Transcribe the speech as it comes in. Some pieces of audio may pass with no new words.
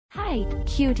Hi,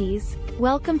 cuties.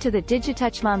 Welcome to the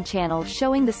Digitouchmom channel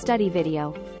showing the study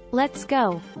video. Let's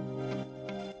go.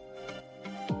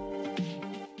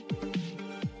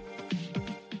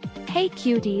 Hey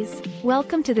cuties.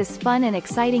 Welcome to this fun and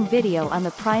exciting video on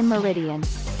the Prime Meridian.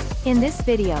 In this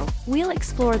video, we'll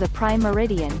explore the Prime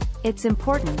Meridian, its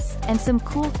importance, and some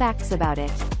cool facts about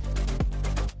it.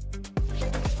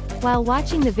 While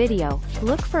watching the video,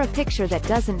 look for a picture that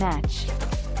doesn't match.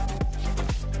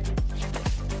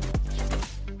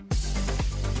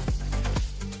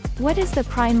 What is the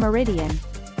Prime Meridian?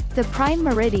 The Prime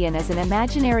Meridian is an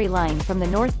imaginary line from the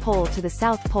North Pole to the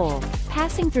South Pole,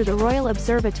 passing through the Royal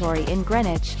Observatory in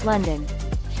Greenwich, London.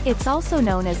 It's also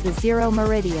known as the Zero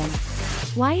Meridian.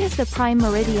 Why is the Prime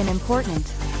Meridian important?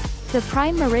 The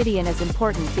Prime Meridian is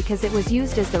important because it was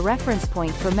used as the reference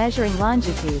point for measuring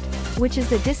longitude, which is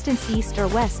the distance east or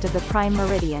west of the Prime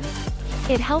Meridian.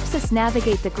 It helps us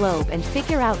navigate the globe and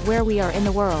figure out where we are in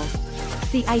the world.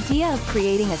 The idea of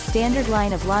creating a standard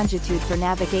line of longitude for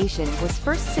navigation was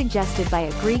first suggested by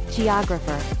a Greek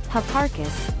geographer,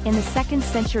 Hipparchus, in the 2nd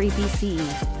century BCE.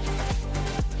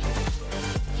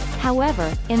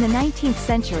 However, in the 19th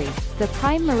century, the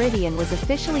Prime Meridian was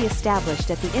officially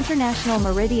established at the International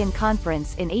Meridian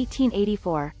Conference in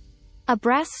 1884. A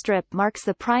brass strip marks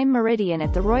the Prime Meridian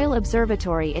at the Royal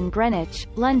Observatory in Greenwich,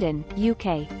 London,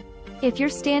 UK. If you're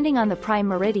standing on the Prime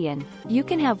Meridian, you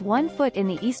can have 1 foot in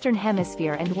the Eastern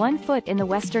Hemisphere and 1 foot in the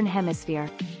Western Hemisphere.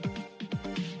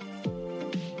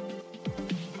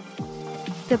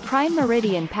 The Prime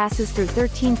Meridian passes through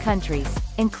 13 countries,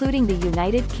 including the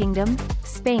United Kingdom,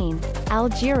 Spain,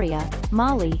 Algeria,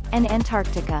 Mali, and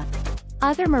Antarctica.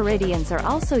 Other meridians are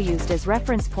also used as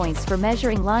reference points for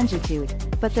measuring longitude,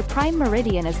 but the Prime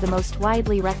Meridian is the most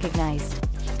widely recognized.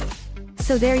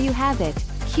 So there you have it,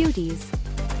 cuties.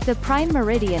 The Prime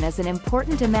Meridian is an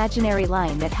important imaginary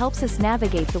line that helps us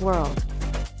navigate the world.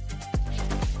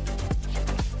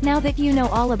 Now that you know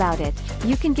all about it,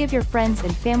 you can give your friends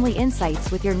and family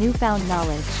insights with your newfound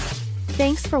knowledge.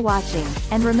 Thanks for watching,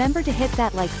 and remember to hit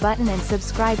that like button and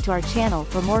subscribe to our channel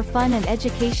for more fun and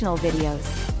educational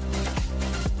videos.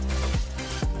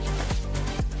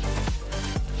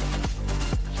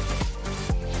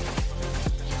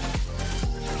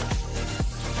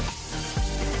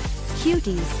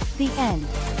 Cuties, the end.